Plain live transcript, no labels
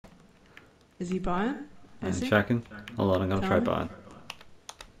Is he buying? I'm Is he? checking. Hold on, I'm gonna Tell try me. buying.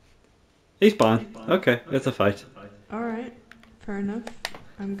 He's buying. Okay, it's a fight. Alright, fair enough.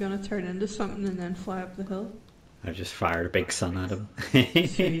 I'm gonna turn into something and then fly up the hill. I just fired a big sun at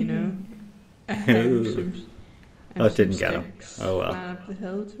Just so you him. know. I have some, I have That some didn't get him. sticks Oh well. flying up the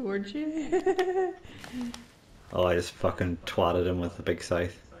hill towards you. Oh, I just fucking twatted him with the big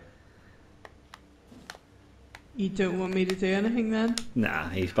scythe. You don't want me to do anything then? Nah,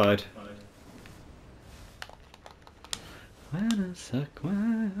 he's bowed. Wanna suck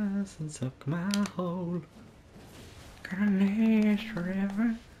my ass and suck my hole. Gonna last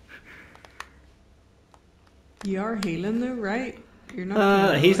forever. You are healing though, right? You're not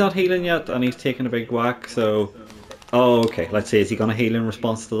gonna He's like... not healing yet, and he's taking a big whack, so... Oh, okay, let's see, is he gonna heal in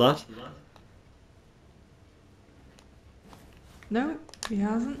response to that? No, he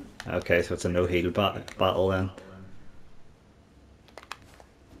hasn't. Okay, so it's a no-heal battle then.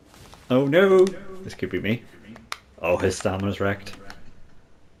 Oh no! This could be me. Oh, his stamina's wrecked.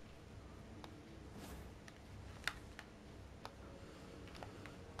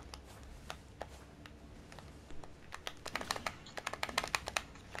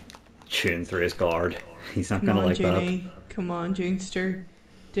 Chewing through his guard. He's not Come gonna on, like that. Junie. Come on, Junester.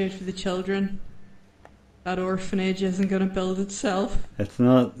 Do it for the children. That orphanage isn't gonna build itself. It's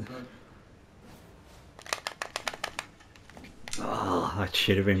not... Oh, that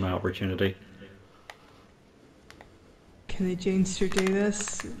should have been my opportunity. Can the Junester do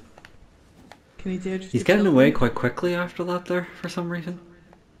this? Can he do it for He's the getting away children? quite quickly after that there, for some reason.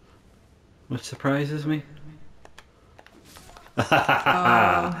 Which surprises me.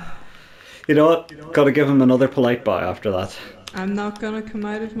 You know what? Gotta give him another polite bow after that. I'm not gonna come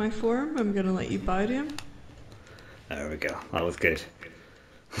out of my form. I'm gonna let you bow to him. There we go. That was good.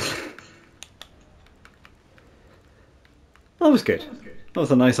 That was good. That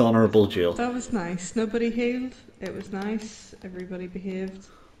was a nice honourable duel. That was nice. Nobody healed. It was nice. Everybody behaved.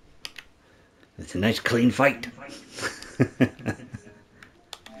 It's a nice clean fight.